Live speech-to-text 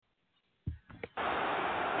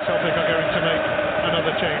Celtic are going to make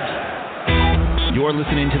another change. You're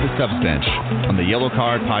listening to The Subs Bench on the Yellow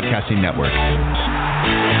Card Podcasting Network.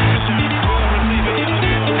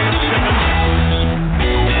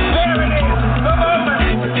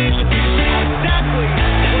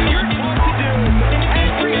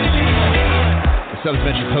 The Subs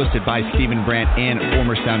Bench is hosted by Stephen Brandt and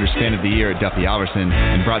former Sounders Fan of the Year, Duffy Alverson,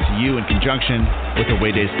 and brought to you in conjunction with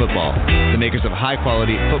Away Days Football, the makers of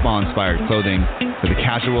high-quality, football-inspired clothing for the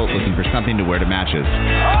casual looking for something to wear to matches.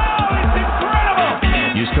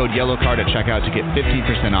 Use code YELLOWCARD at checkout to get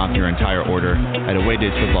 15% off your entire order at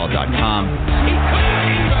awaydaysfootball.com.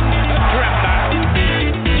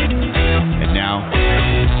 And now,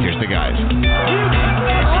 here's the guys.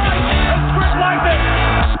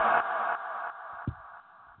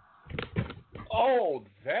 Oh,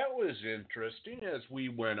 that was interesting as we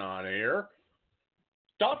went on air.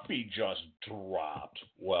 Duffy just dropped.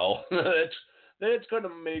 Well, that's going to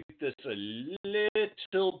make this a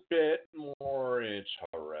little bit more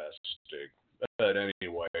interesting. But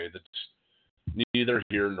anyway, that's neither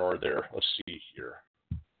here nor there. Let's see here.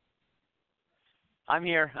 I'm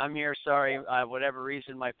here. Sorry. Whatever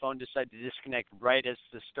reason, my phone decided to disconnect right as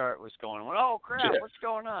the start was going. Oh, crap. Yeah. What's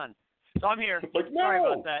going on? So I'm here. Sorry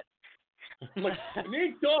about that. Like, I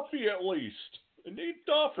need Duffy at least. I need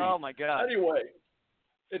Duffy. Oh, my God. Anyway,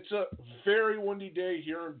 it's a very windy day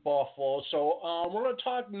here in Buffalo. So we're going to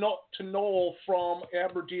talk to Noel from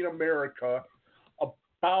Aberdeen, America,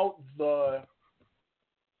 about the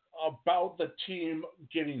team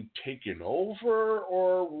getting taken over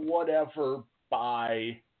or whatever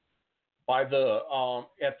by the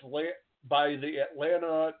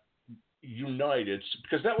Atlanta United,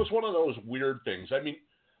 because that was one of those weird things. I mean,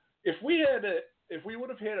 if we would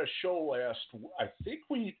have had a show I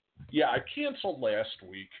canceled last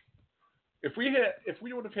week. If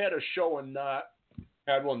we would have had a show and not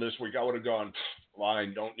had one this week, I would have gone,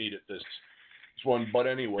 fine, don't need it this one. But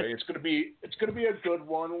anyway, it's gonna be a good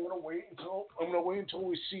one. I'm gonna wait until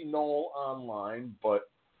we see Noel online,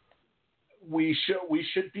 but we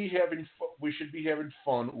should be having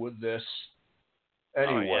fun with this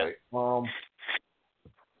anyway. Oh, yeah.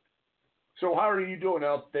 So how are you doing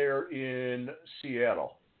out there in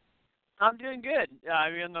Seattle? I'm doing good.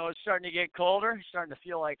 Even though it's starting to get colder, it's starting to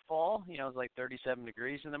feel like fall. It's like 37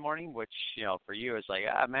 degrees in the morning, which, for you is like,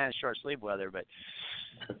 man, short sleeve weather, but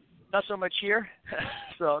not so much here.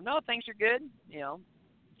 So, no, things are good.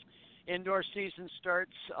 Indoor season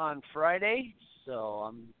starts on Friday, so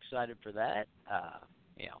I'm excited for that.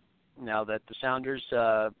 Now that the Sounders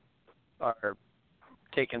are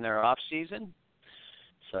taking their off season.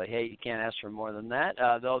 So, hey, you can't ask for more than that.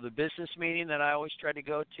 Though the business meeting that I always try to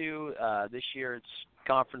go to, this year it's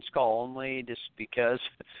conference call only just because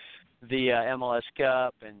the MLS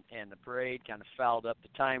Cup and the parade kind of fouled up the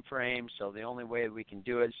time frame. So the only way we can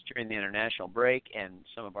do it is during the international break, and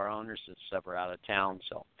some of our owners and stuff are out of town.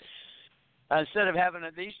 So instead of having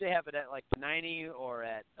it, they usually have it at like the 90 or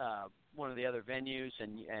at one of the other venues,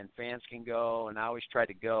 and fans can go. And I always try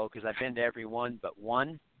to go because I've been to every one but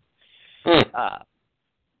one.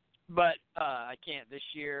 But I can't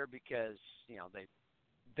this year because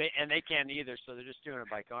they can't either, so they're just doing it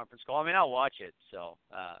by conference call. I mean, I'll watch it. So,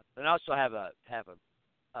 and I also have a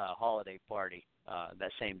holiday party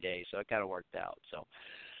that same day, so it kind of worked out. So,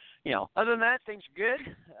 other than that, things are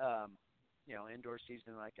good. Indoor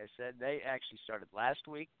season, like I said, they actually started last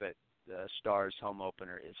week, but the Stars home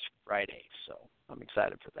opener is Friday, so I'm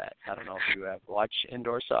excited for that. I don't know if you have watched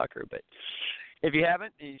indoor soccer, but if you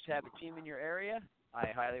haven't, and you just have a team in your area, I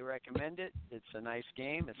highly recommend it. It's a nice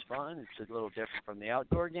game. It's fun. It's a little different from the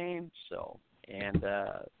outdoor game. So, and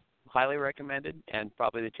highly recommended. And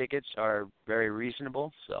probably the tickets are very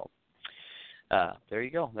reasonable. So, there you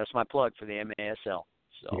go. That's my plug for the MASL.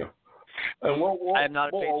 So, yeah. And I am not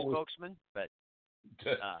a paid spokesman, but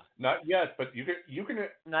not yet. But you can.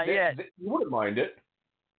 Not yet. You wouldn't mind it.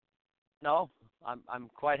 No, I'm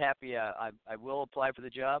quite happy. I will apply for the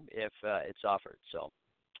job if it's offered. So.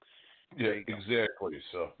 Yeah, exactly.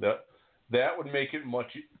 So that would make it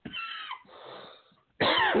much.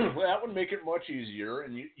 That would make it much easier,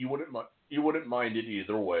 and you wouldn't mind it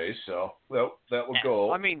either way. So that would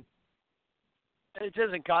go. I mean, it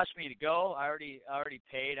doesn't cost me to go. I already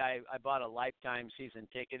paid. I bought a lifetime season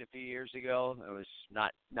ticket a few years ago. It was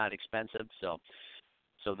not expensive. So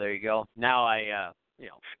there you go. Now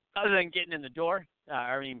other than getting in the door,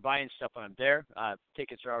 buying stuff when I'm there,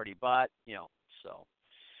 tickets are already bought. So.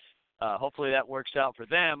 Hopefully that works out for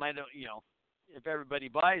them. I don't, if everybody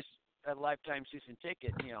buys a lifetime season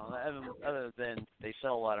ticket, other than they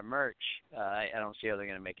sell a lot of merch, I don't see how they're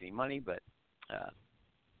going to make any money. But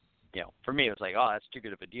for me, it was like, oh, that's too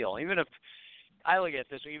good of a deal. Even if I look at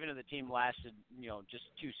this, even if the team lasted, just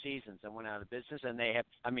 2 seasons and went out of business, and they have,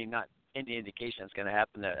 not any indication that's going to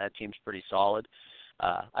happen. That team's pretty solid.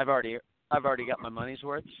 I've already got my money's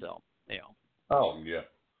worth, so Oh yeah,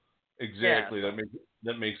 exactly. Yeah.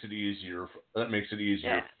 That makes it easier. That makes it Yeah.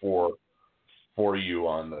 easier for you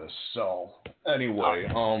on this. So anyway,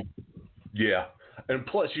 yeah. And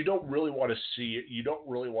plus, you don't really want to see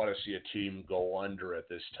a team go under at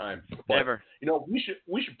this time. But Ever. we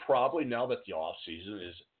should probably, now that the off season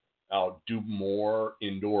is out, do more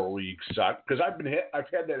indoor league soccer, because I've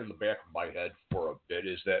had that in the back of my head for a bit.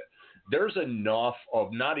 Is that there's enough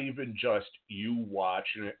of, not even just you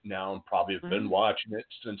watching it now and probably have been watching it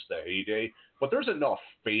since the heyday, but there's enough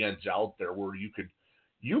fans out there where you could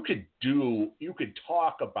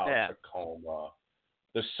talk about Tacoma,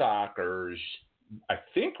 the Sockers. I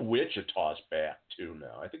think Wichita's back too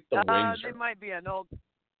now. I think the Wings they might be. I know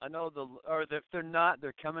if they're not,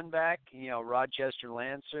 they're coming back. Rochester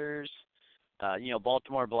Lancers,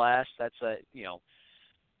 Baltimore Blast. That's the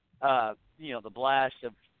Blast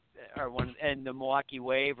are one, and the Milwaukee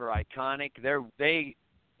Wave are iconic. They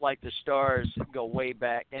like the Stars go way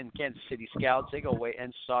back, and Kansas City Scouts, they go way,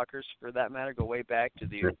 and Sockers for that matter, go way back to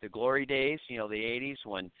the glory days. The 80s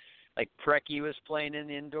when, like, Preki was playing in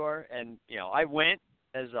the indoor, and I went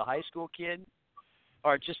as a high school kid,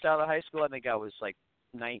 or just out of high school. I think I was like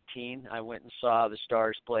 19. I went and saw the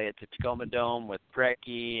Stars play at the Tacoma Dome with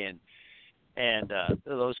Preki and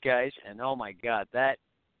those guys, and oh my God, that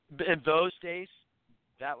in those days,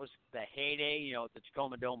 that was the heyday. The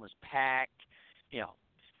Tacoma Dome was packed.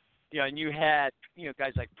 And you had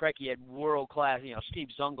guys like Preki, had world class. Steve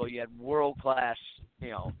Zungel, you had world class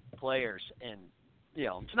players, and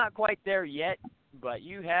it's not quite there yet, but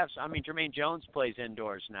you have. Jermaine Jones plays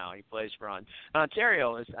indoors now. He plays for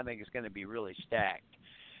Ontario. I think is going to be really stacked.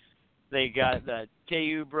 They got the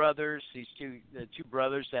Teu brothers. The two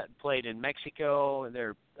brothers that played in Mexico.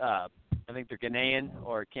 They're I think they're Ghanaian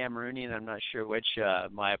or Cameroonian. I'm not sure which.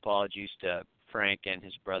 My apologies to Frank and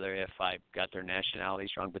his brother if I got their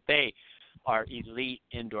nationalities wrong, but they are elite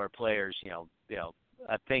indoor players.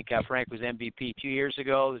 I think Frank was MVP 2 years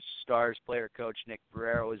ago. The Stars player coach Nick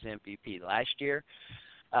Barrera was MVP last year.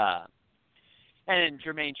 And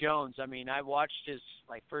Jermaine Jones, I watched his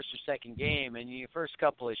first or second game, and the first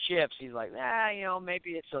couple of shifts, he's like,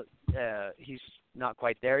 maybe it's he's not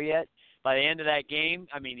quite there yet. By the end of that game,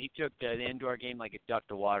 he took the indoor game like a duck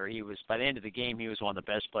to water. By the end of the game, he was one of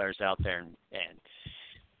the best players out there,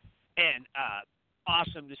 and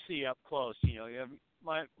awesome to see up close.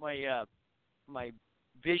 My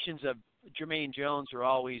visions of Jermaine Jones were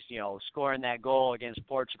always, scoring that goal against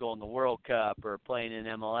Portugal in the World Cup or playing in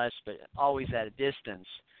MLS, but always at a distance.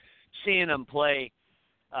 Seeing him play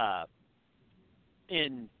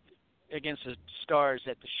against the Stars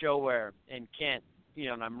at the Showware in Kent,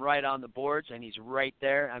 and I'm right on the boards, and he's right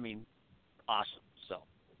there. Awesome. So,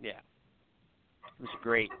 yeah, it was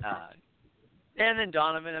great. And then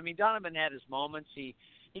Donovan. Donovan had his moments. He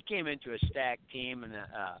came into a stacked team, and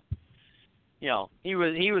he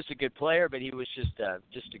was a good player, but he was just a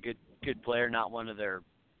good player, not one of their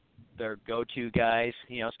go-to guys.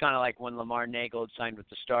 It's kind of like when Lamar Nagel signed with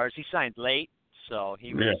the Stars. He signed late, so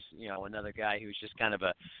he was another guy who was just kind of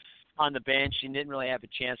on the bench. He didn't really have a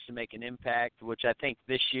chance to make an impact, which I think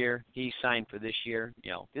this year he signed for this year.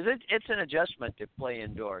 Because it's an adjustment to play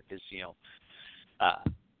indoor, because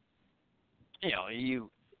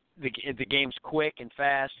the game's quick and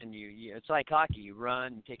fast, and it's like hockey. You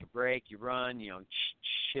run, you take a break, you run,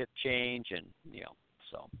 shift change, and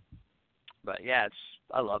so. But yeah,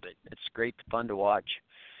 I love it. It's great, fun to watch.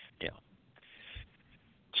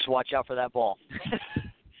 Just watch out for that ball,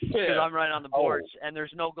 because I'm right on the boards, and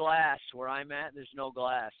there's no glass where I'm at. There's no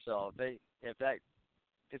glass, so if that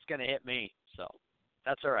it's gonna hit me. So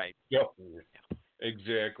that's all right. Yep. Yeah.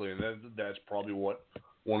 Exactly, and that's probably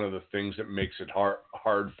one of the things that makes it hard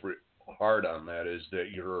on that, is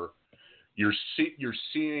that you're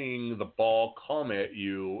seeing the ball come at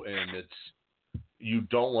you, and you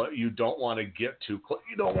don't want to get too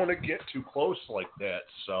close like that.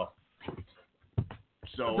 So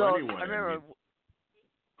anyway, I remember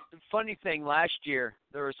the funny thing last year.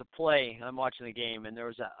 There was a play. I'm watching the game, and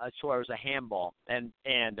I swear it was a handball, and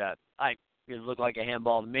it looked like a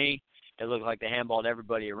handball to me. It looked like the handball to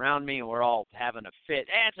everybody around me, and we're all having a fit.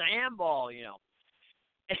 Hey, it's a handball,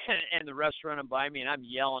 And the ref's running by me, and I'm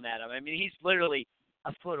yelling at him. He's literally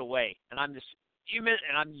a foot away, and I'm just and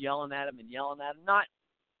I'm yelling at him, not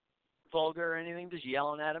vulgar or anything, just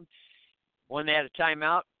yelling at him. When they had a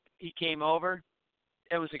timeout, he came over.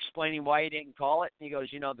 it was explaining why he didn't call it. And he goes,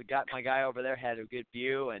 my guy over there had a good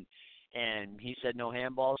view, and he said no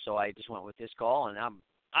handball, so I just went with his call. And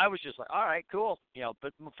I was just like, all right, cool.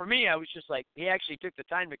 But for me, I was just like, he actually took the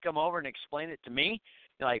time to come over and explain it to me,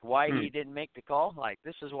 like why he didn't make the call. Like,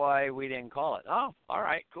 this is why we didn't call it. Oh, all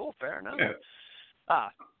right, cool, fair enough. Yeah.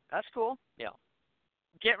 That's cool.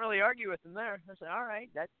 Can't really argue with him there. I said, all right,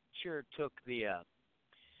 that sure took the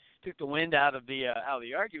wind out of the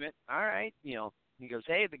argument. All right, He goes,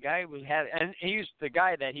 hey, the guy and the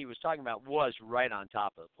guy that he was talking about was right on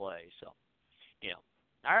top of the play. So,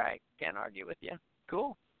 all right, can't argue with you.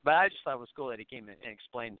 Cool. But I just thought it was cool that he came and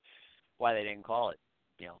explained why they didn't call it.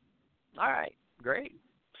 All right, great.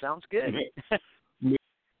 Sounds good.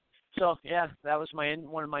 So, yeah, that was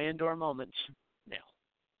one of my indoor moments.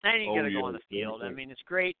 And you got to go on the field. I mean, it's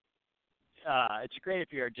great. It's great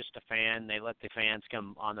if you're just a fan. They let the fans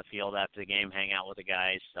come on the field after the game, hang out with the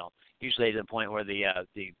guys. So usually to the point where the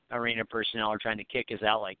arena personnel are trying to kick us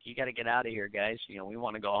out, like, you got to get out of here, guys. We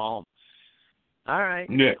want to go home. All right.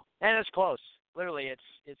 Yeah. And it's close. Literally,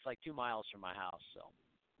 it's like 2 miles from my house. So,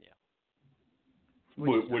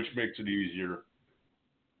 Which makes it easier.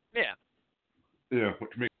 Yeah. Yeah,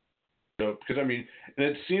 which makes because I mean, and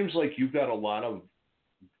it seems like you've got a lot of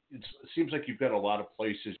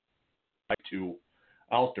places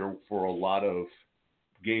out there for a lot of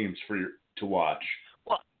games to watch.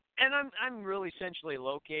 Well, and I'm really centrally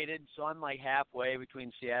located, so I'm like halfway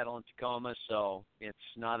between Seattle and Tacoma, so it's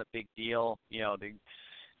not a big deal. And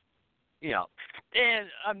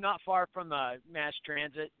I'm not far from mass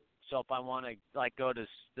transit, so if I want to like go to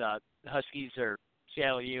Huskies or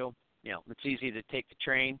Seattle U, it's easy to take the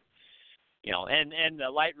train. And the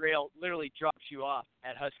light rail literally drops you off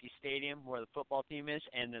at Husky Stadium where the football team is,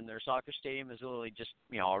 and then their soccer stadium is literally just,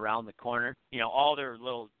 around the corner. All their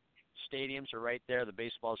little stadiums are right there, the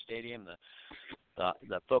baseball stadium, the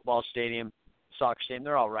football stadium, soccer stadium,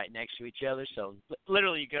 they're all right next to each other. So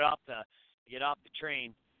literally you get off the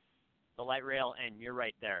train, the light rail, and you're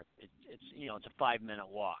right there. It's a 5-minute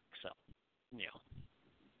walk.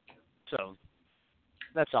 So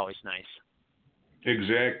that's always nice.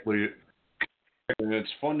 Exactly. And it's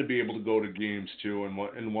fun to be able to go to games too and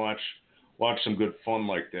watch some good fun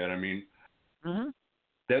like that. I mean,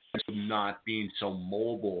 that's not being so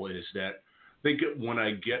mobile is that when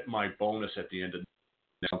I get my bonus at the end of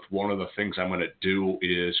the month, one of the things I'm going to do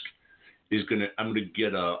is I'm going to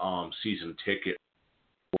get a season ticket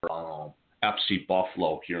for FC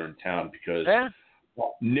Buffalo here in town because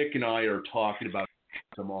Nick and I are talking about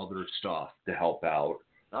some other stuff to help out.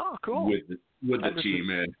 Oh, cool. With the team,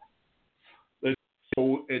 and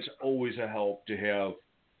it's always a help to have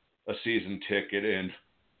a season ticket. And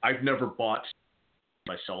I've never bought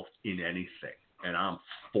myself in anything, and I'm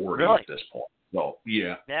 40 at this point. So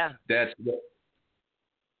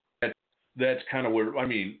that's kind of where. I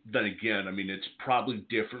mean, then again, it's probably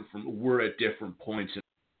different from. We're at different points.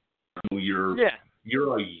 You're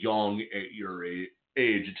a young at your age.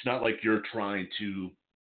 It's not like you're trying to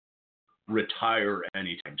retire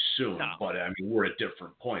anytime soon, but we're at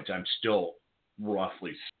different points. I'm still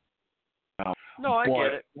roughly. No, I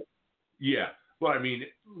get it. Yeah, but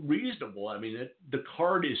reasonable. The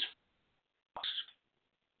card is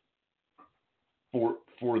for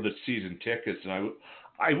the season tickets, and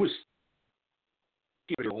I was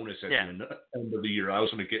a bonus at the end of the year. I was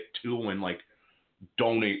going to get 2 and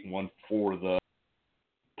donate one for the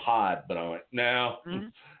pod, but I went no.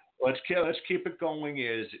 Let's keep it going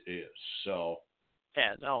as it is. So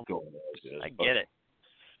I get it.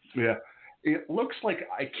 Yeah, it looks like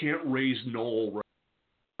I can't raise Noel.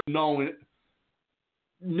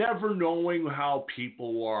 Never knowing how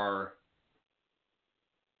people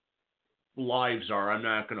lives are. I'm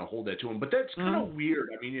not going to hold that to him, but that's kind of weird.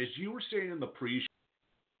 As you were saying in the pre-show,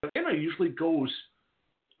 Atlanta usually goes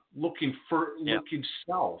looking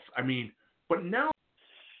south. But now.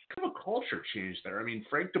 Kind of a culture change there.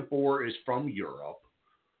 Frank DeBoer is from Europe.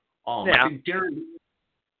 I think Darren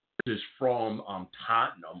is from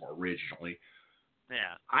Tottenham originally.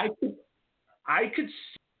 Yeah. I could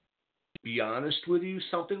be honest with you,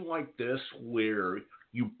 something like this where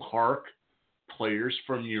you park players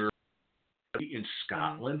from Europe in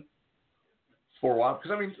Scotland for a while.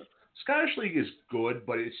 Because Scottish League is good,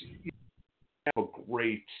 but you have a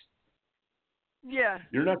great. Yeah.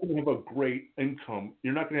 You're not going to have a great income.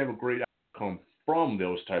 You're not going to have a great outcome from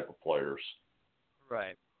those type of players.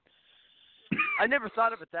 Right. I never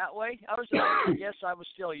thought of it that way. I guess I was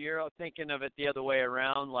still Euro thinking of it the other way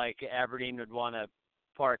around, like Aberdeen would want to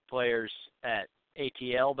park players at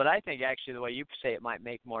ATL. But I think actually the way you say it might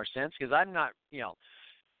make more sense because I'm not,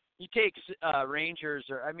 you take Rangers,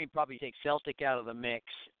 or probably take Celtic out of the mix,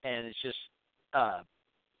 and it's just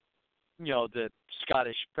the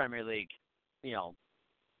Scottish Premier League.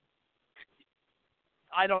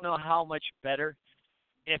 I don't know how much better,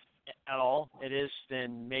 if at all, it is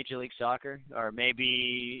than Major League Soccer, or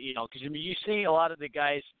maybe because you see a lot of the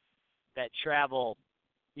guys that travel,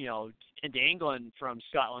 into England from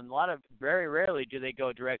Scotland. Very rarely do they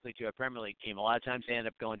go directly to a Premier League team. A lot of times they end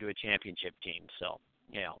up going to a championship team. So,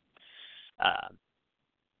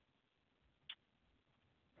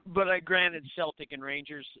 but granted, Celtic and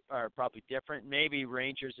Rangers are probably different. Maybe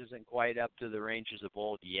Rangers isn't quite up to the Rangers of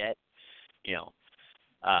old yet, even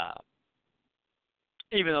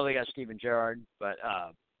though they got Steven Gerrard. But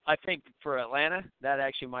I think for Atlanta, that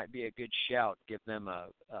actually might be a good shout. Give them a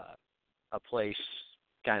place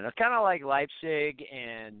kind of like Leipzig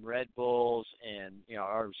and Red Bulls and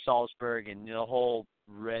or Salzburg and the whole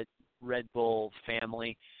Red Bull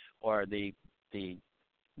family, or the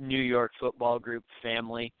New York Football Group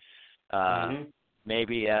family.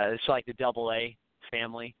 Maybe it's like the AA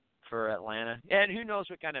family for Atlanta. And who knows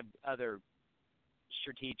what kind of other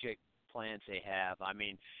strategic plans they have. I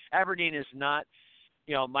mean, Aberdeen is not,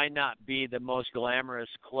 might not be the most glamorous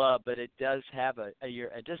club, but it does have a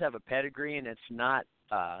pedigree, and it's not.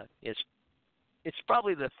 It's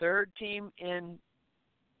probably the third team in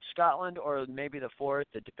Scotland, or maybe the fourth.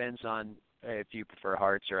 It depends on if you prefer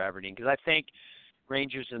Hearts or Aberdeen, because I think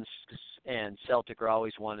Rangers and Celtic are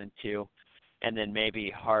always 1 and 2, and then maybe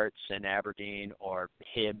Hearts and Aberdeen or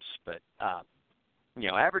Hibs. But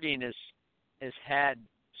Aberdeen has had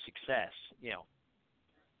success.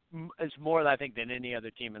 It's more, I think, than any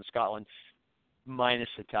other team in Scotland, minus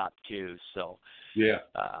the top two. So yeah.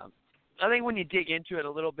 I think when you dig into it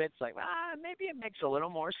a little bit, it's like, maybe it makes a little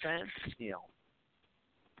more sense,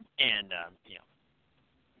 And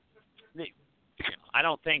I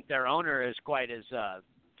don't think their owner is quite as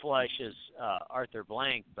flush as Arthur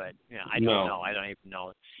Blank, but I don't know. I don't even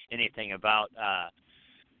know anything about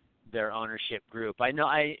their ownership group. I know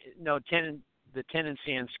the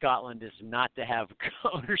tendency in Scotland is not to have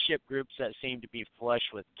ownership groups that seem to be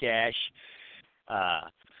flush with cash.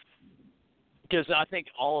 Because I think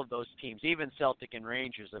all of those teams, even Celtic and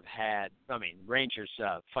Rangers, have had. Rangers'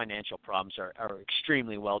 financial problems are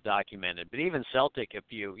extremely well documented. But even Celtic,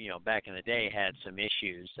 back in the day, had some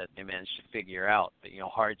issues that they managed to figure out. But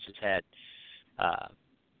Hearts has had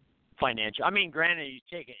financial. Granted, you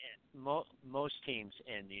take it, most teams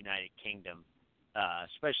in the United Kingdom,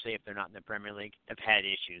 especially if they're not in the Premier League, have had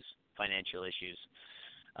issues, financial issues.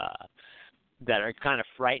 That are kind of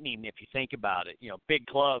frightening if you think about it. Big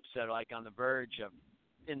clubs that are like on the verge of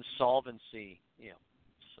insolvency.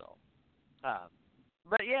 So.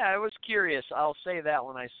 But yeah, I was curious. I'll say that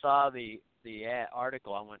when I saw the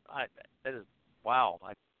article, I went, wow,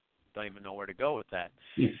 I don't even know where to go with that.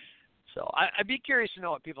 So I'd be curious to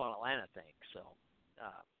know what people in Atlanta think. So.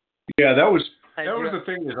 Yeah, that was the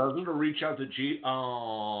thing. Is I was going to reach out to just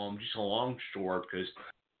a Longshore, because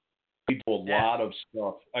they do a lot of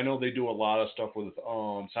stuff. I know they do a lot of stuff with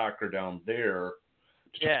soccer down there.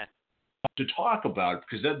 To talk about it,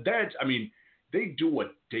 because that's they do it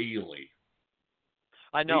daily.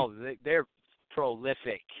 I know they're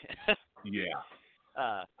prolific.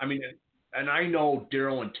 Yeah. And I know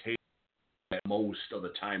Daryl and Tate most of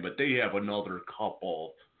the time, but they have another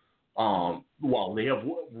couple. They have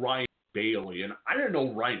Ryan Bailey, and I didn't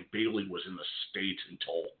know Ryan Bailey was in the States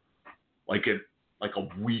until like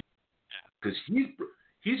a week. Because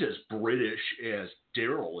he's as British as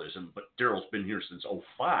Daryl is, but Daryl's been here since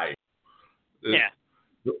 2005. Yeah.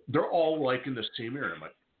 They're all like in the same area. I'm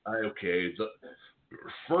like, okay, the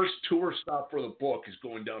first tour stop for the book is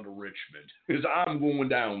going down to Richmond, because I'm going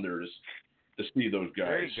down there to see those guys.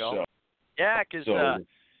 There you go. So, yeah, because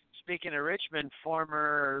speaking of Richmond,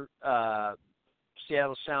 former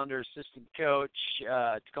Seattle Sounders assistant coach,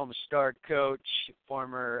 Tacoma Star coach,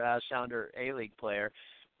 former Sounder A-League player,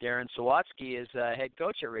 Darren Sawatsky is head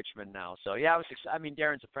coach at Richmond now. So yeah,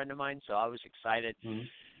 Darren's a friend of mine, so I was excited. Mm-hmm.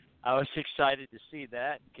 I was excited to see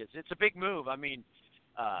that, because it's a big move.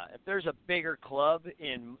 If there's a bigger club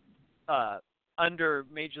in under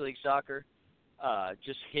Major League Soccer,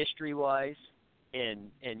 just history-wise, in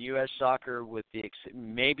U.S. soccer, with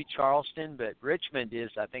maybe Charleston, but Richmond is.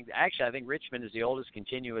 I think Richmond is the oldest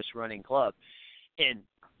continuous running club in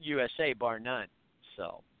USA, bar none.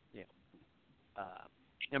 So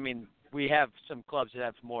we have some clubs that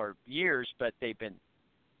have more years, but they've been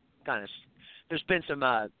there's been some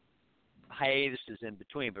hiatuses in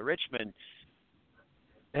between. But Richmond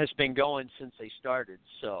has been going since they started.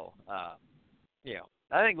 So,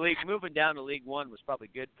 I think moving down to League One was probably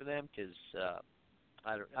good for them, because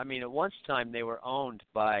I mean, at one time they were owned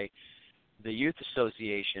by the Youth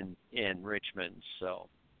Association in Richmond. So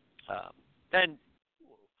then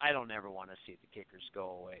I don't ever want to see the kickers go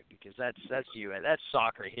away because that's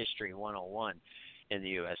soccer history 101 in the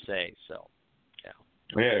USA. So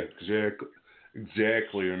yeah,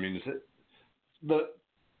 exactly. I mean,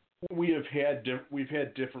 we've had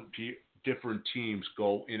different teams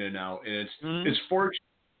go in and out, and it's fortunate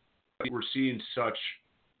we're seeing such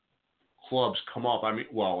clubs come up. I mean,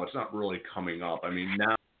 well, it's not really coming up. I mean,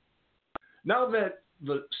 now that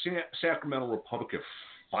the Sacramento Republic have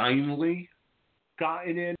finally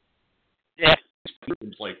gotten in, yeah,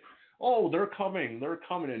 it's like, oh, they're coming,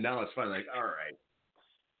 and now it's finally like, all right,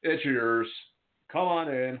 it's yours. Come on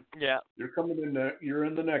in. Yeah, you're coming in. You're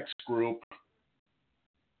in the next group.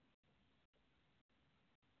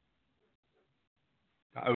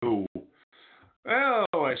 Oh,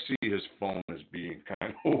 I see his phone is being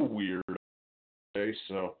kind of weird. Okay,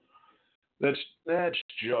 so that's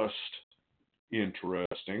just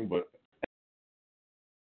interesting, but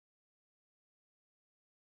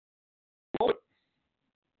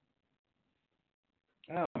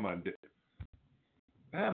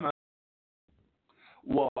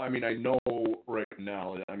well, I mean, I know right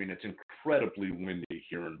now. I mean, it's incredibly windy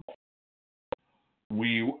here in.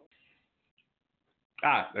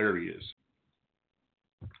 There he is.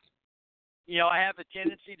 you know, I have a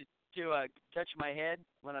tendency to touch my head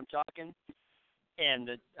when I'm talking, and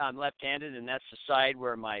I'm left-handed, and that's the side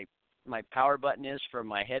where my power button is for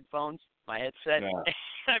my headphones, my headset. Yeah.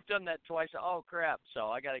 I've done that twice. Oh crap! So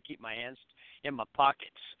I got to keep my hands in my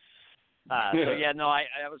pockets. So yeah, no, I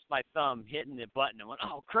that was my thumb hitting the button. I went,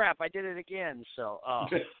 oh crap! I did it again. So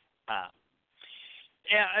yeah.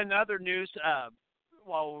 And other news.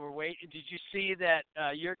 While we're waiting, did you see that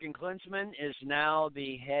Jurgen Klinsmann is now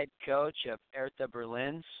the head coach of Hertha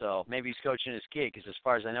Berlin? So maybe he's coaching his kid, because as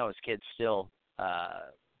far as I know, his kid's still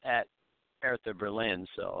at Hertha Berlin.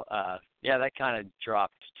 So, yeah, that kind of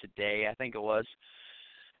dropped today, I think it was.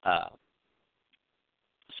 So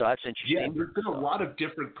that's interesting. Yeah, there's been a lot of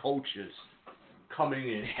different coaches coming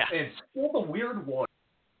in. Yeah. And still the weird one,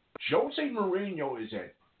 Jose Mourinho is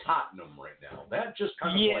at Tottenham right now. That just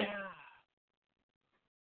kind of like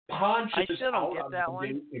punches I still don't out get on that the one.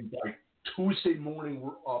 day, and like Tuesday morning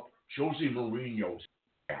we're up. Jose Mourinho's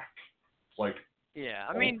back. Like, yeah,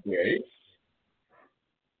 I mean, okay.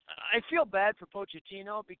 I feel bad for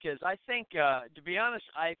Pochettino because I think, to be honest,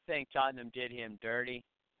 I think Tottenham did him dirty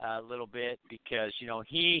a little bit because, you know,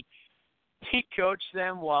 he coached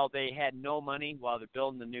them while they had no money, while they're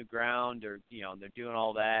building the new ground, or, you know, they're doing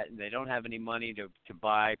all that, and they don't have any money to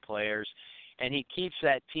buy players, and he keeps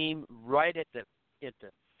that team right at the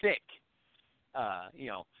thick, you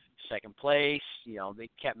know, second place. You know, they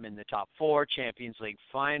kept them in the top 4, Champions League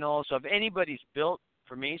final. So if anybody's built,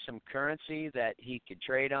 for me, some currency that he could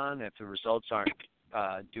trade on if the results aren't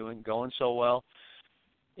going so well,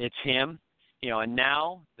 it's him. You know, and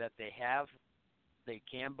now that they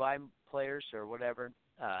can buy players or whatever,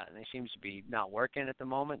 and they seems to be not working at the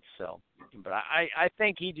moment. So, but I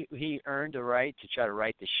think he earned the right to try to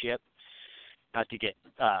right the ship, not to get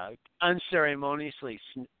unceremoniously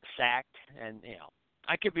sacked. And, you know,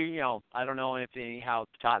 I could be, you know, I don't know how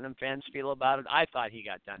Tottenham fans feel about it. I thought he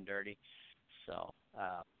got done dirty. So,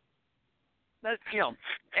 that's, you know,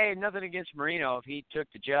 hey, nothing against Marino if he took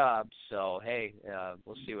the job. So, hey,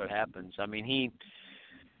 we'll see what happens. I mean, he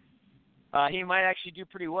might actually do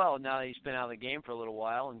pretty well now that he's been out of the game for a little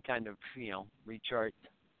while and kind of, you know, recharge,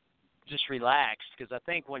 just relaxed, because I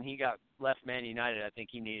think when he got left Man United, I think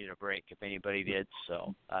he needed a break, if anybody did.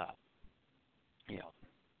 So, you know,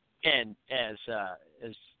 and as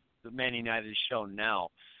the Man United has shown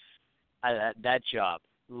now, that job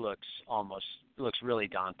looks really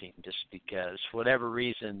daunting, just because for whatever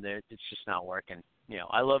reason it's just not working. You know,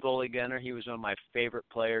 I love Ole Gunnar. He was one of my favorite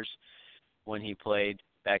players when he played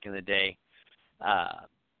back in the day. But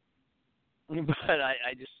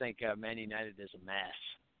I just think Man United is a mess.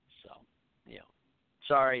 So, you know,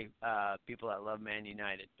 sorry, people that love Man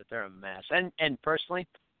United, but they're a mess. And personally,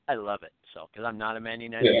 I love it. So, because I'm not a Man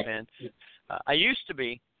United fan. I used to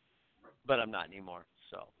be, but I'm not anymore.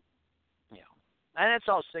 So, you know, and it's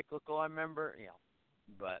all cyclical. I remember, you know,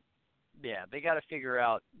 but yeah, they got to figure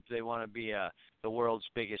out if they want to be the world's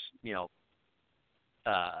biggest, you know,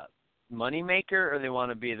 money maker, or they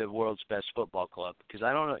want to be the world's best football club. Because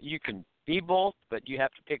I don't know, you can be both, but you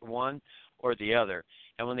have to pick one or the other.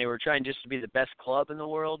 And when they were trying just to be the best club in the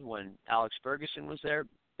world, when Alex Ferguson was there,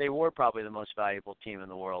 they were probably the most valuable team in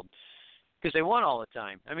the world because they won all the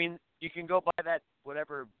time. I mean, you can go buy that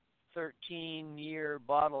whatever 13-year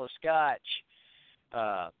bottle of scotch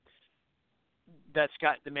that's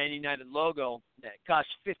got the Man United logo that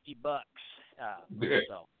costs $50.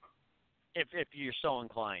 So if you're so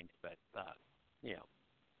inclined, but you know.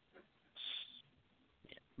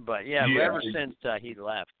 But ever since he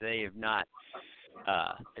left, they have not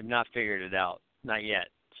figured it out, not yet.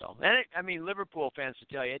 So, and Liverpool fans to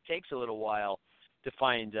tell you, it takes a little while to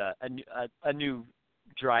find a new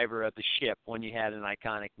driver of the ship when you had an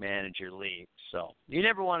iconic manager leave. So you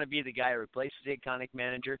never want to be the guy who replaces the iconic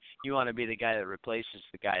manager. You want to be the guy that replaces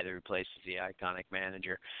the guy that replaces the iconic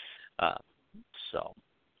manager. But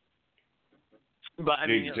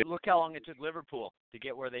look how long it took Liverpool to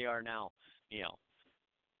get where they are now. You know,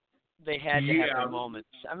 they had to have their moments.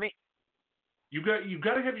 I mean, you got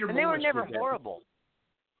to have your moments. And they were never horrible.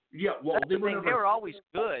 Yeah, well, they were always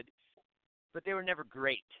good, but they were never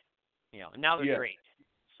great. You know, now they're great.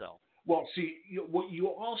 So. Well, see, what you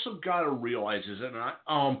also got to realize is that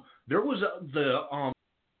there was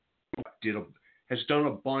has done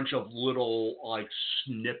a bunch of little like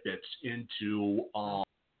snippets into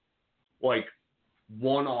like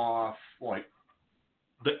one-off like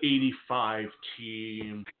the '85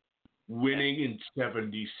 team winning in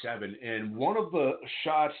 '77, and one of the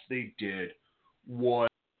shots they did was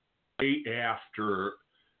after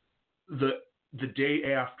the day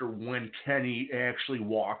after when Kenny actually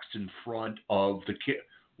walks into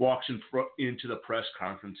the press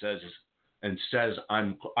conference and says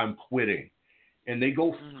I'm quitting, and they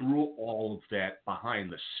go through all of that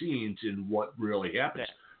behind the scenes and what really happens,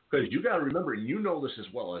 because you got to remember, and you know this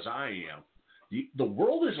as well as I am, the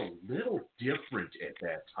world is a little different at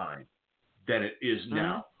that time than it is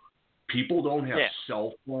now. People don't have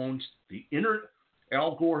cell phones. The internet.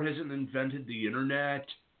 Al Gore hasn't invented the internet.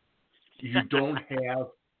 You don't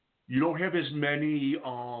have as many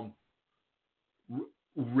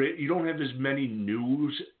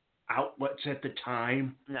news outlets at the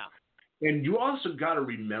time. No. And you also got to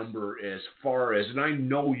remember, as far as, and I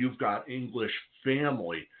know you've got English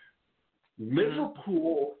family,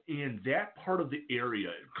 Liverpool in that part of the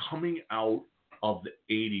area coming out of the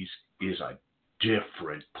 80s is a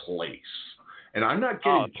different place. And I'm not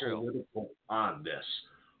getting political on this,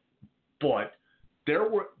 but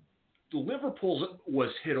Liverpool was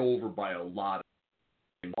hit over by a lot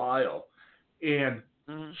of while, and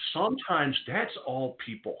sometimes that's all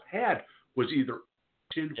people had was either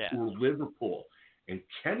or Liverpool. And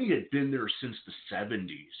Kenny had been there since the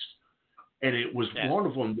 70s, and it was one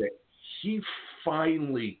of them that he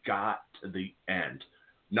finally got to the end.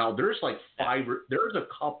 Now there's there's a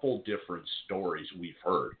couple different stories we've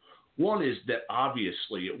heard. One is that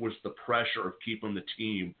obviously it was the pressure of keeping the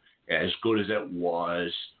team as good as it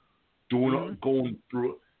was, going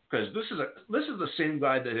through, because this is the same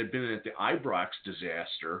guy that had been at the Ibrox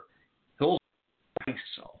disaster. He'll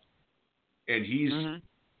so, and he's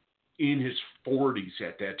in his 40s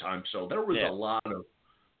at that time, so there was a lot of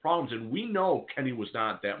problems, and we know Kenny was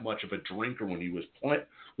not that much of a drinker when he was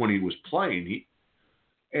playing.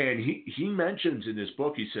 He mentions in his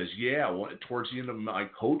book, he says, towards the end of my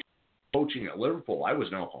coaching at Liverpool, I was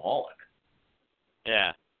an alcoholic.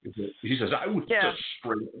 Yeah. He says, I was just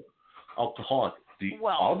straight alcoholic. The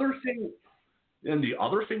other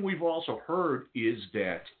thing we've also heard is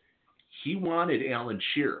that he wanted Alan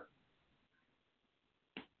Shearer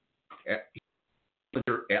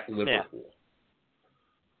at Liverpool.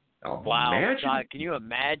 Now, wow. God, can you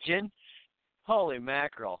imagine? Holy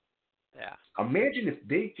mackerel. Yeah. Imagine if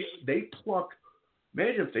they pluck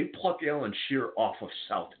Alan Shearer off of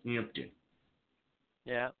Southampton.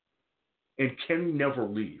 Yeah. And Kenny never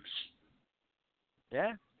leaves.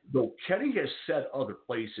 Yeah. Though Kenny has said other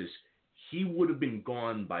places he would have been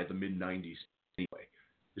gone by the mid '90s anyway.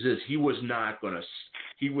 He says he was not gonna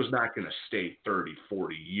stay 30,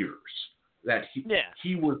 40 years. That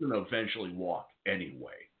he was gonna eventually walk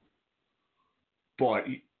anyway. But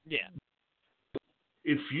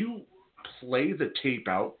if you play the tape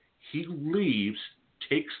out, he leaves,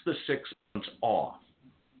 takes the 6 months off,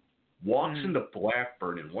 walks into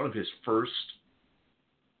Blackburn, and one of his first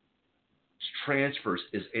transfers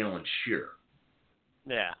is Alan Shearer.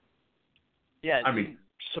 Yeah. Yeah. I mean,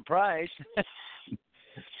 surprise.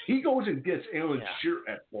 He goes and gets Alan Shearer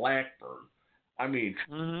at Blackburn. I mean,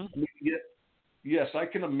 yes, I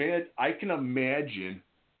can imagine.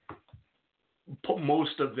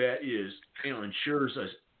 Most of that is Alan Shearer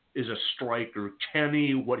is a striker.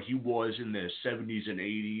 Kenny, what he was in the 70s and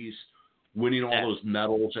 80s, winning all those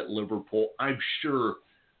medals at Liverpool. I'm sure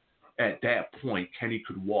at that point Kenny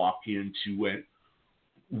could walk into it,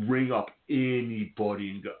 ring up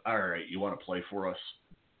anybody and go, all right, you want to play for us?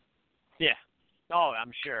 Yeah. Oh,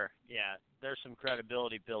 I'm sure. Yeah. There's some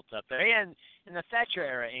credibility built up there. And in the Thatcher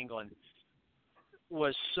era England,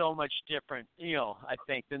 was so much different, I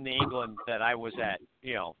think, than the England that I was at,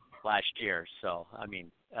 last year. So, I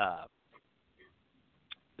mean,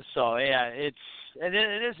 it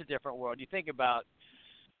is a different world. You think about,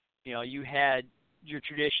 you had your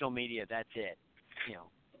traditional media, that's it.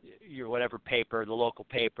 Your whatever paper, the local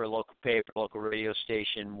paper, local radio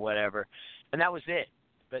station, whatever. And that was it.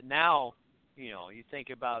 But now, you think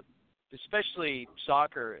about, especially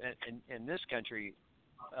soccer in this country,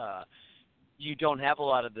 you don't have a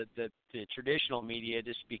lot of the traditional media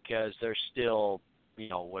just because there's still,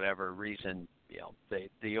 whatever reason,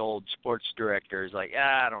 the old sports director is like,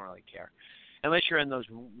 I don't really care. Unless you're in those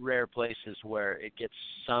rare places where it gets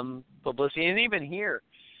some publicity. And even here,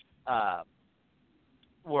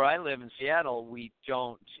 where I live in Seattle, we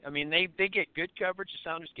don't, they get good coverage. The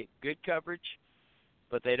Sounders get good coverage,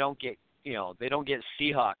 but they don't get, they don't get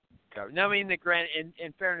Seahawk coverage. No, in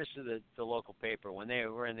fairness to the local paper, when they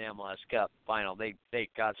were in the MLS Cup final, they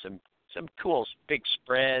got some cool big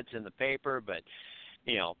spreads in the paper, but,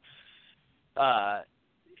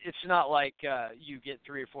 it's not like you get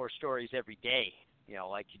 3 or 4 stories every day,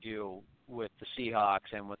 like you do with the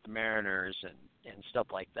Seahawks and with the Mariners and stuff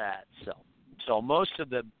like that. So most of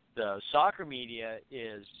the soccer media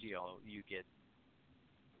is, you get,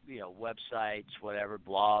 websites, whatever,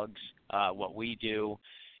 blogs, what we do,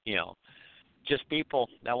 just people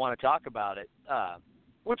that want to talk about it,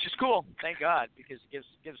 which is cool, thank God, because it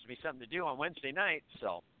gives me something to do on Wednesday night.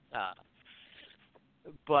 So,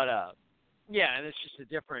 yeah, and it's just a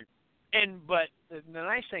different. But the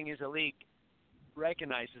nice thing is the league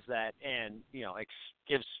recognizes that and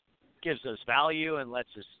gives us value and lets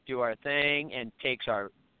us do our thing and takes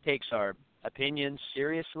our opinions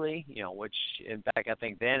seriously. Which in fact I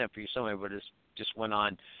think then if somebody would have just went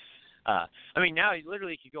on. Now you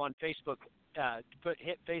literally could go on Facebook,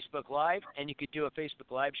 hit Facebook Live, and you could do a Facebook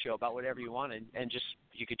Live show about whatever you wanted, and just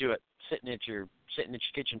you could do it sitting at your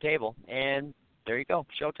kitchen table, and there you go,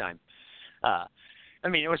 showtime.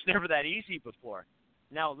 It was never that easy before.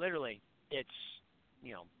 Now literally, it's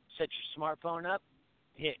set your smartphone up,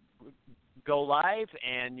 hit go live,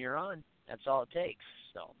 and you're on. That's all it takes.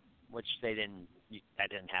 So, which that didn't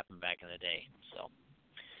happen back in the day. So.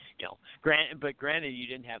 Granted, you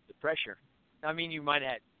didn't have the pressure. You might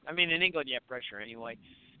have. In England, you have pressure anyway,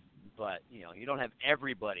 but you don't have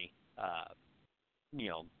everybody.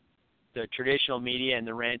 The traditional media and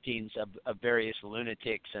the rantings of various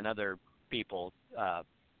lunatics and other people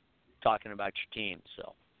talking about your team.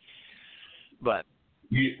 So, but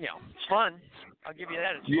it's fun. I'll give you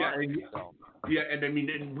that. It's fun.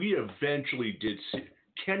 And we eventually did see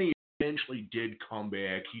Kenny. Eventually, did come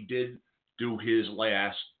back. He did do his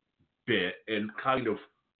last bit and kind of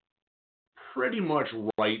pretty much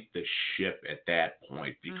right the ship at that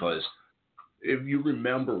point, because if you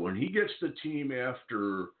remember when he gets the team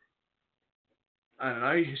after, and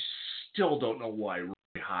I still don't know why Roy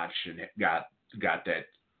Hodgson got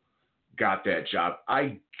that job.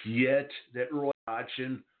 I get that Roy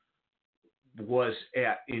Hodgson was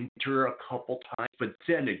at Inter a couple times, but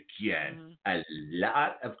then again, a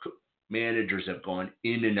lot of managers have gone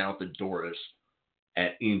in and out the doors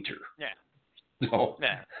at Inter. Yeah. No,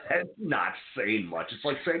 that's not saying much. It's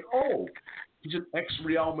like saying, oh, he's an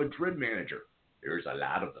ex-Real Madrid manager. There's a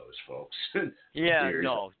lot of those folks. Yeah,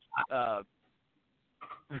 no.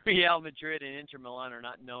 Real Madrid and Inter Milan are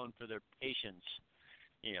not known for their patience.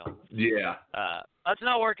 Yeah. That's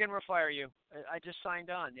not working. We'll fire you. I just signed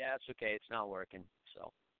on. Yeah, it's okay. It's not working.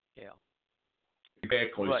 So, yeah.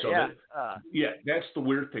 Exactly. But, so that's the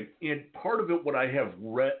weird thing. And part of what I've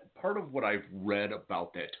read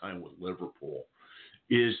about that time with Liverpool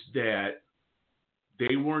is that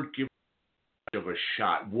they weren't given much of a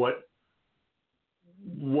shot. What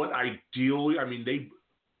ideally,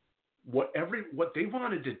 what they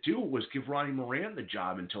wanted to do was give Ronnie Moran the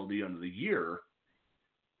job until the end of the year.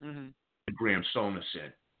 Mm-hmm. And Graham Souness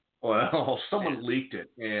in. Well, someone leaked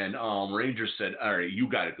it, and Rangers said, "All right, you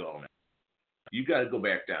got to go now. You got to go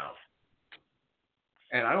back down."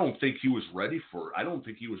 And I don't think he was ready for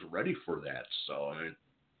that. So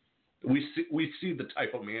we see the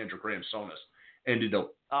type of manager Graham Souness ended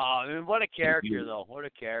up. Oh, what a character though! What a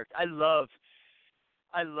character! I love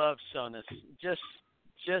Souness. Just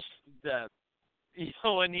the.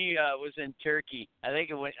 When he was in Turkey, I think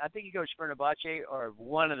he coached Fenerbahce or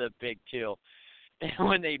one of the big two. And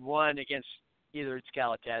when they won against either it's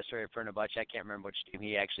Galatasaray or Fenerbahce, I can't remember which team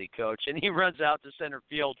he actually coached, and he runs out to center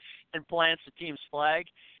field and plants the team's flag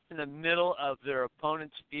in the middle of their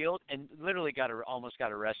opponent's field, and literally almost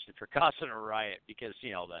got arrested for causing a riot because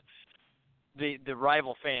the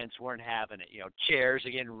rival fans weren't having it. Chairs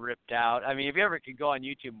are getting ripped out. I mean, if you ever could go on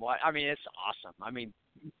YouTube and watch, I mean, it's awesome. I mean,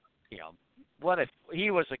 what if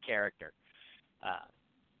he was a character?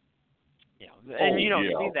 And you don't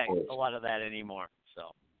see that a lot of that anymore.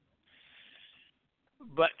 So,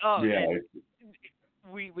 but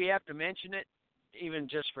we have to mention it even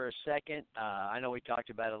just for a second. I know we talked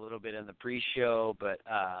about it a little bit in the pre-show, but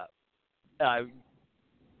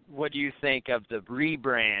what do you think of the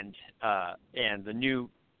rebrand and the new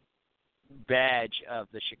badge of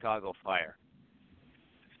the Chicago Fire?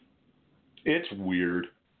 It's weird.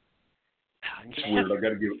 It's weird.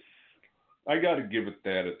 I gotta give it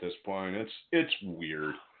that at this point. It's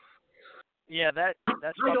weird. Yeah, that's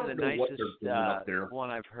probably the nicest one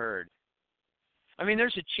I've heard. I mean,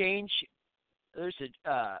 there's a change. There's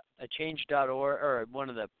a change.org or one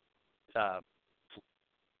of the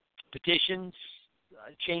petitions.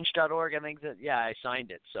 Change.org, I think that, I signed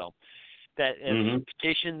it. So that is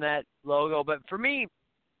petition that logo. But for me,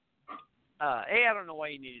 I don't know why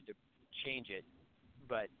you needed to change it,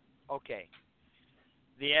 but okay.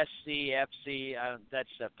 The SC, FC, that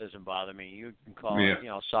stuff doesn't bother me. You can call it,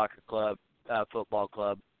 soccer club, football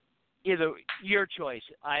club. Either your choice.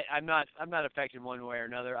 I'm not affected one way or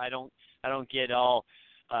another. I don't get all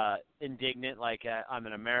indignant like I'm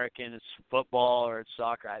an American. It's football or it's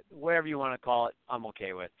soccer. Whatever you want to call it, I'm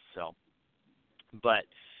okay with. So, but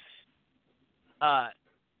I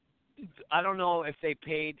don't know if they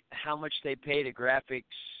paid how much they paid a graphics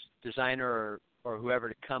designer or whoever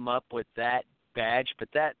to come up with that badge, but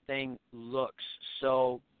that thing looks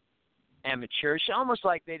so amateurish, almost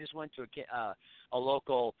like they just went to a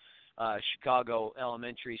local Chicago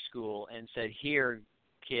elementary school and said, "Here,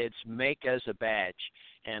 kids, make us a badge,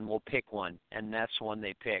 and we'll pick one." And that's one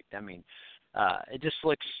they picked. I mean, it just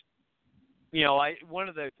looks, one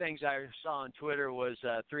of the things I saw on Twitter was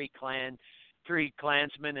three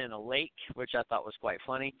Klansmen in a lake, which I thought was quite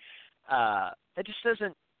funny. It just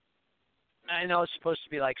doesn't. I know it's supposed to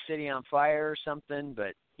be like City on Fire or something,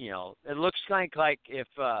 but it looks like if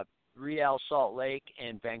Real Salt Lake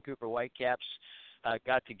and Vancouver Whitecaps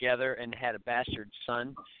got together and had a bastard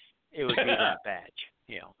son, it would be that badge.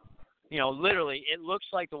 Literally, it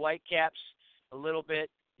looks like the Whitecaps a little bit,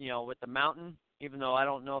 with the mountain. Even though I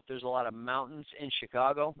don't know if there's a lot of mountains in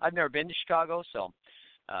Chicago. I've never been to Chicago, so.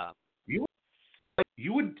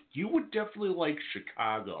 You would definitely like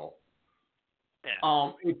Chicago.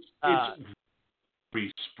 Yeah. It's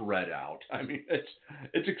very spread out. I mean,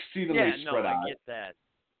 it's exceedingly spread out. I get that.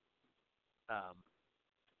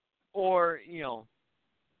 Or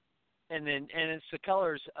and it's the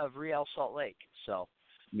colors of Real Salt Lake. So,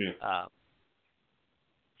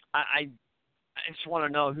 I just want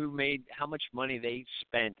to know how much money they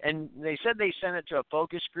spent, and they said they sent it to a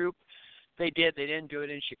focus group. They did. They didn't do it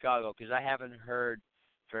in Chicago because I haven't heard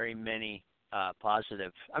very many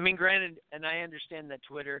positive. I mean, granted, and I understand that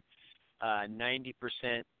Twitter, 90%.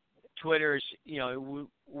 Twitter's,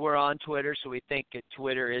 we're on Twitter, so we think that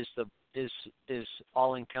Twitter is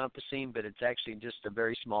all encompassing, but it's actually just a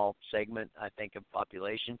very small segment, I think, of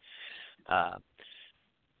population. But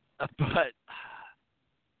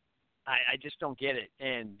I just don't get it.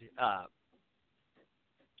 And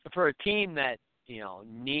for a team that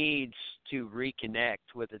needs to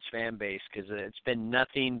reconnect with its fan base, because it's been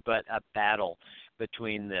nothing but a battle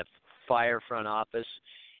between the Fire front office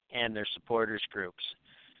and their supporters groups,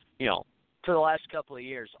 for the last couple of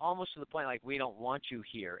years, almost to the point like we don't want you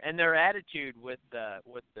here. And their attitude with the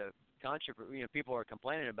controversy, people are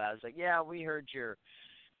complaining about it. It's like, yeah, we heard your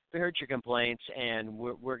complaints and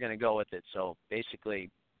we're going to go with it. So basically,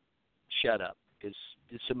 shut up, because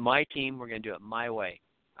it's my team. We're going to do it my way.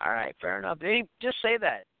 All right, fair enough. They just say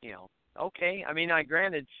that, Okay. I mean,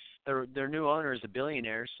 granted, their new owner is a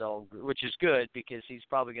billionaire, so which is good because he's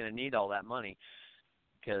probably going to need all that money.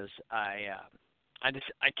 Because I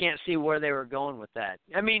can't see where they were going with that.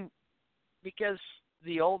 I mean, because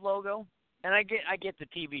the old logo, and I get the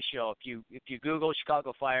TV show. If you Google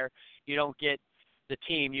Chicago Fire, you don't get the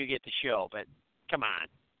team, you get the show. But come on,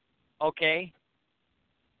 okay.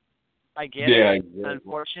 I get it.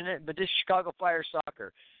 Unfortunate, but this Chicago Fire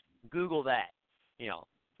soccer, Google that,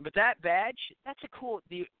 But that badge, that's a cool.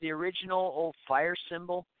 The original old fire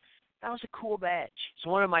symbol, that was a cool badge. It's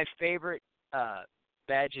one of my favorite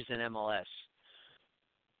badges in MLS.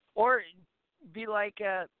 Or be like,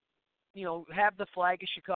 have the flag of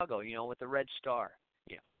Chicago, with the red star,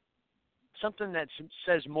 something that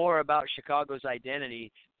says more about Chicago's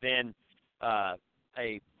identity than a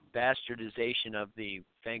bastardization of the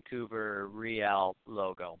Vancouver Real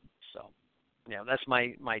logo. So, that's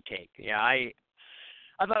my take. Yeah, I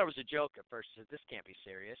thought it was a joke at first. I said, this can't be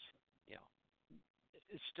serious.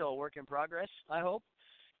 still a work in progress, I hope.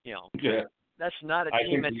 Yeah. That's not a I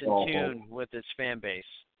team think that's we all in tune with its fan base.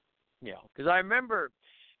 Because I remember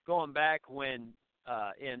going back when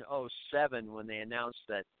in '07 when they announced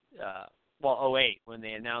that, 08 when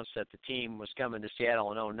they announced that the team was coming to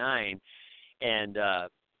Seattle in '09, and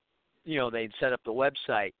they'd set up the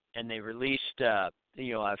website and they released a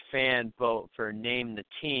fan vote for name the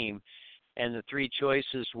team, and the three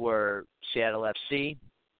choices were Seattle FC,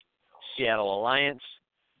 Seattle Alliance,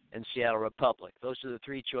 and Seattle Republic. Those are the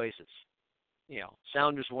three choices.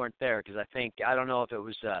 Sounders weren't there because I don't know if it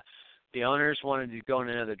was the owners wanted to go in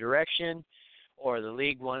another direction or the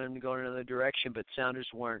league wanted them to go in another direction, but Sounders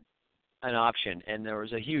weren't an option. And there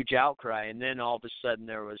was a huge outcry, and then all of a sudden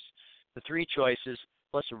there was the three choices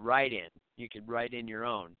plus a write-in. You could write in your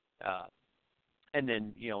own. And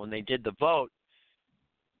then, when they did the vote,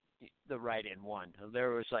 the write-in won.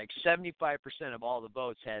 There was like 75% of all the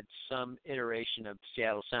votes had some iteration of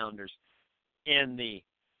Seattle Sounders in the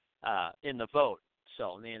vote.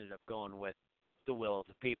 So they ended up going with the will of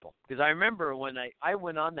the people. Because I remember when I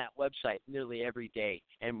went on that website nearly every day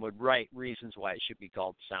and would write reasons why it should be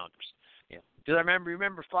called the Sounders. Because I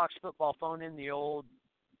remember Fox Football Phone in, the old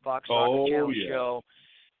Fox Soccer Channel show.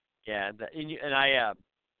 Yeah, and I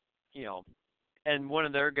and one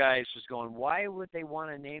of their guys was going, why would they want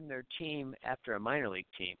to name their team after a minor league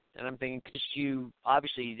team? And I'm thinking, because you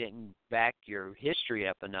obviously didn't back your history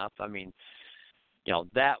up enough. I mean,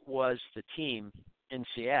 that was the team in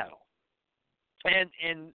Seattle.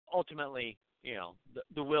 And ultimately,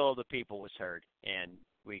 the will of the people was heard, and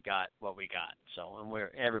we got what we got. So, and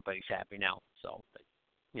everybody's happy now. So,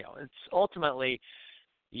 it's ultimately,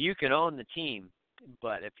 you can own the team,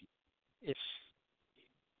 but if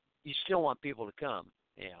you still want people to come,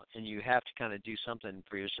 and you have to kind of do something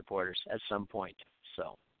for your supporters at some point.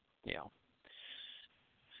 So,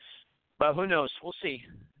 but who knows? We'll see.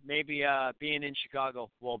 Maybe being in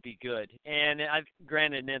Chicago will be good. And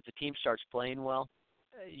granted, if the team starts playing well,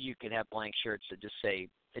 you could have blank shirts that just say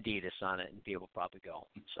Adidas on it, and people probably go.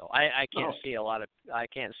 So I can't see a lot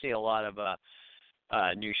of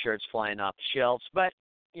new shirts flying off the shelves. But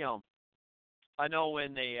I know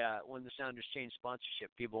when the Sounders changed sponsorship,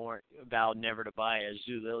 people weren't vowed never to buy a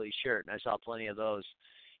Zulily shirt, and I saw plenty of those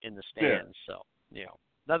in the stands. Yeah. So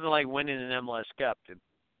nothing like winning an MLS Cup to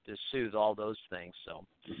soothe all those things. So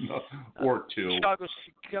or two. Chicago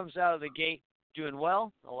comes out of the gate doing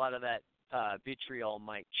well. A lot of that vitriol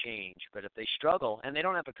might change, but if they struggle, and they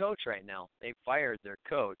don't have a coach right now, they fired their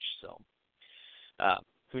coach. So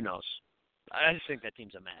who knows? I just think that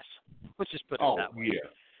team's a mess. Let's just put it that way. Yeah.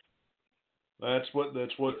 That's what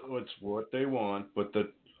they want, but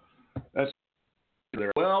that's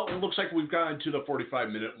there. Well, it looks like we've gotten to the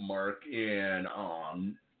 45-minute mark, and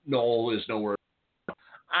Noel is nowhere.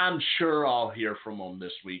 I'm sure I'll hear from him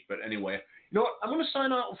this week, but anyway, you know what? I'm going to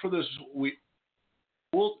sign out for this week.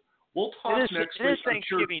 We'll talk next week. It is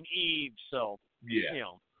Thanksgiving Eve, so yeah,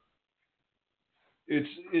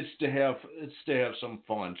 it's to have some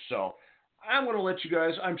fun. So I'm going to let you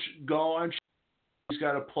guys go. I'm sure he's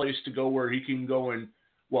got a place to go where he can go and,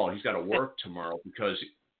 well, he's got to work tomorrow because,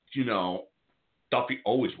 Duffy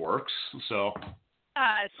always works. So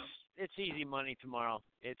it's easy money tomorrow.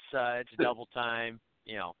 It's double time.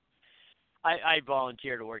 I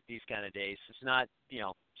volunteer to work these kind of days. It's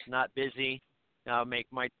not busy. I'll make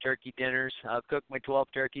my turkey dinners. I'll cook my 12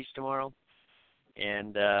 turkeys tomorrow,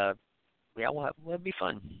 and it'll be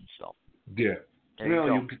fun. So yeah, and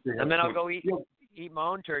then I'll go eat my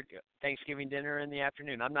own turkey Thanksgiving dinner in the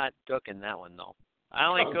afternoon. I'm not cooking that one though. I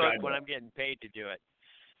only cook when I'm getting paid to do it.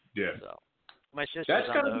 Yeah. So my sister's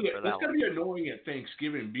on the hook for that one. That's gotta be annoying at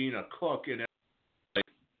Thanksgiving being a cook and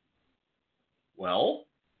well.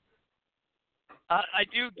 I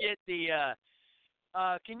do get the.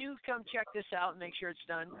 Can you come check this out and make sure it's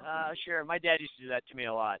done? Sure. My dad used to do that to me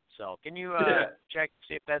a lot. So can you check,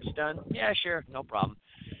 see if that's done? Yeah, sure. No problem.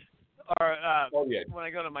 Or when I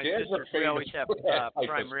go to my sister's, we always have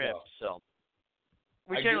prime ribs. So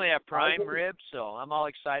we generally have prime ribs. So I'm all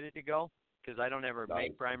excited to go because I don't ever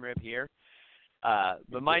make prime rib here.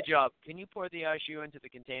 But my job, can you pour the au jus into the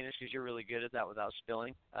containers because you're really good at that without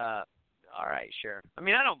spilling? All right, sure. I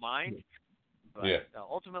mean, I don't mind. But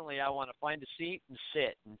ultimately, I want to find a seat and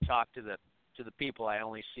sit and talk to the people I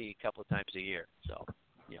only see a couple of times a year. So,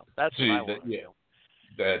 that's what I want to do.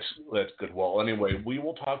 That's good. Well, anyway, we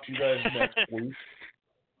will talk to you guys next week,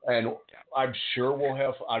 and I'm sure we'll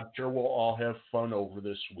all have fun over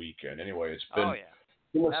this weekend. Anyway, it's been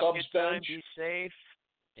have a good time. Be safe.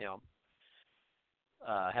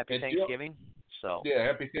 Happy Thanksgiving.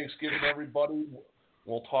 Happy Thanksgiving, everybody.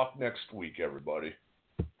 We'll talk next week, everybody.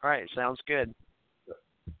 All right, sounds good.